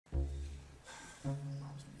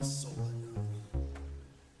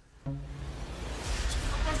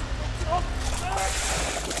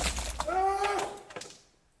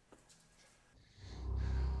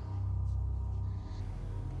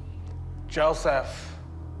Joseph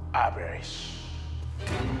Average.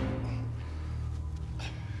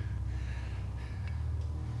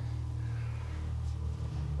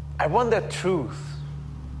 I want the truth.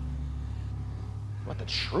 What, the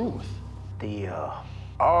truth?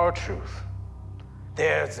 Our truth.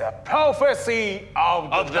 There's a prophecy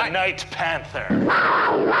of the Night Panther.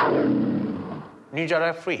 Ninja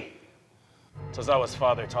referee. Tozawa's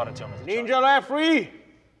father taught it to him as a child. Ninja referee.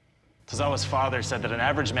 Tozawa's father said that an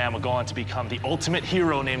average man would go on to become the ultimate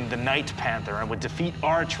hero named the Night Panther and would defeat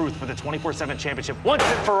our truth for the 24/7 championship once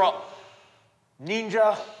and for all.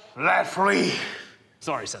 Ninja referee.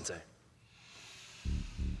 Sorry, Sensei.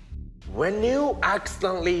 When you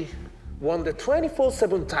accidentally won the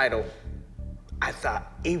 24/7 title, I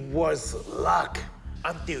thought it was luck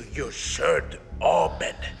until your shirt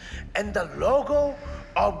opened and the logo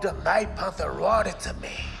of the Night Panther rode to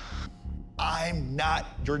me. I'm not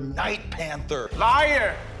your Night Panther.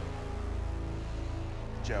 Liar!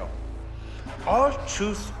 Joe. Our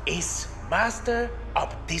truth is master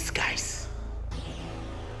of disguise.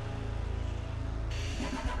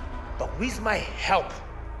 But with my help,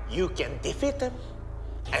 you can defeat them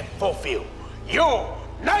and fulfill your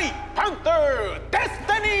Night Panther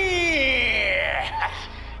destiny!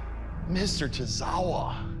 Mr.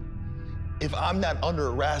 Tozawa, if I'm not under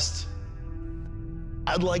arrest,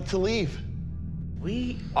 I'd like to leave.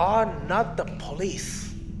 We are not the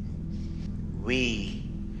police.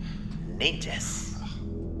 We ninjas.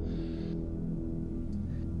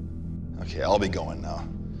 Okay, I'll be going now.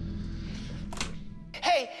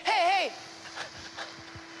 Hey!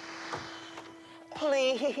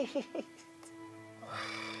 Please.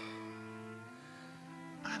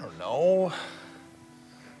 I don't know.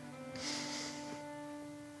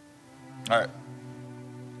 All right,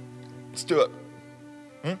 let's do it.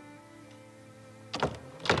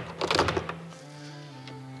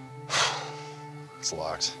 It's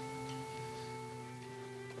locked.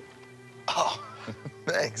 Oh,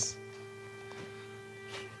 thanks.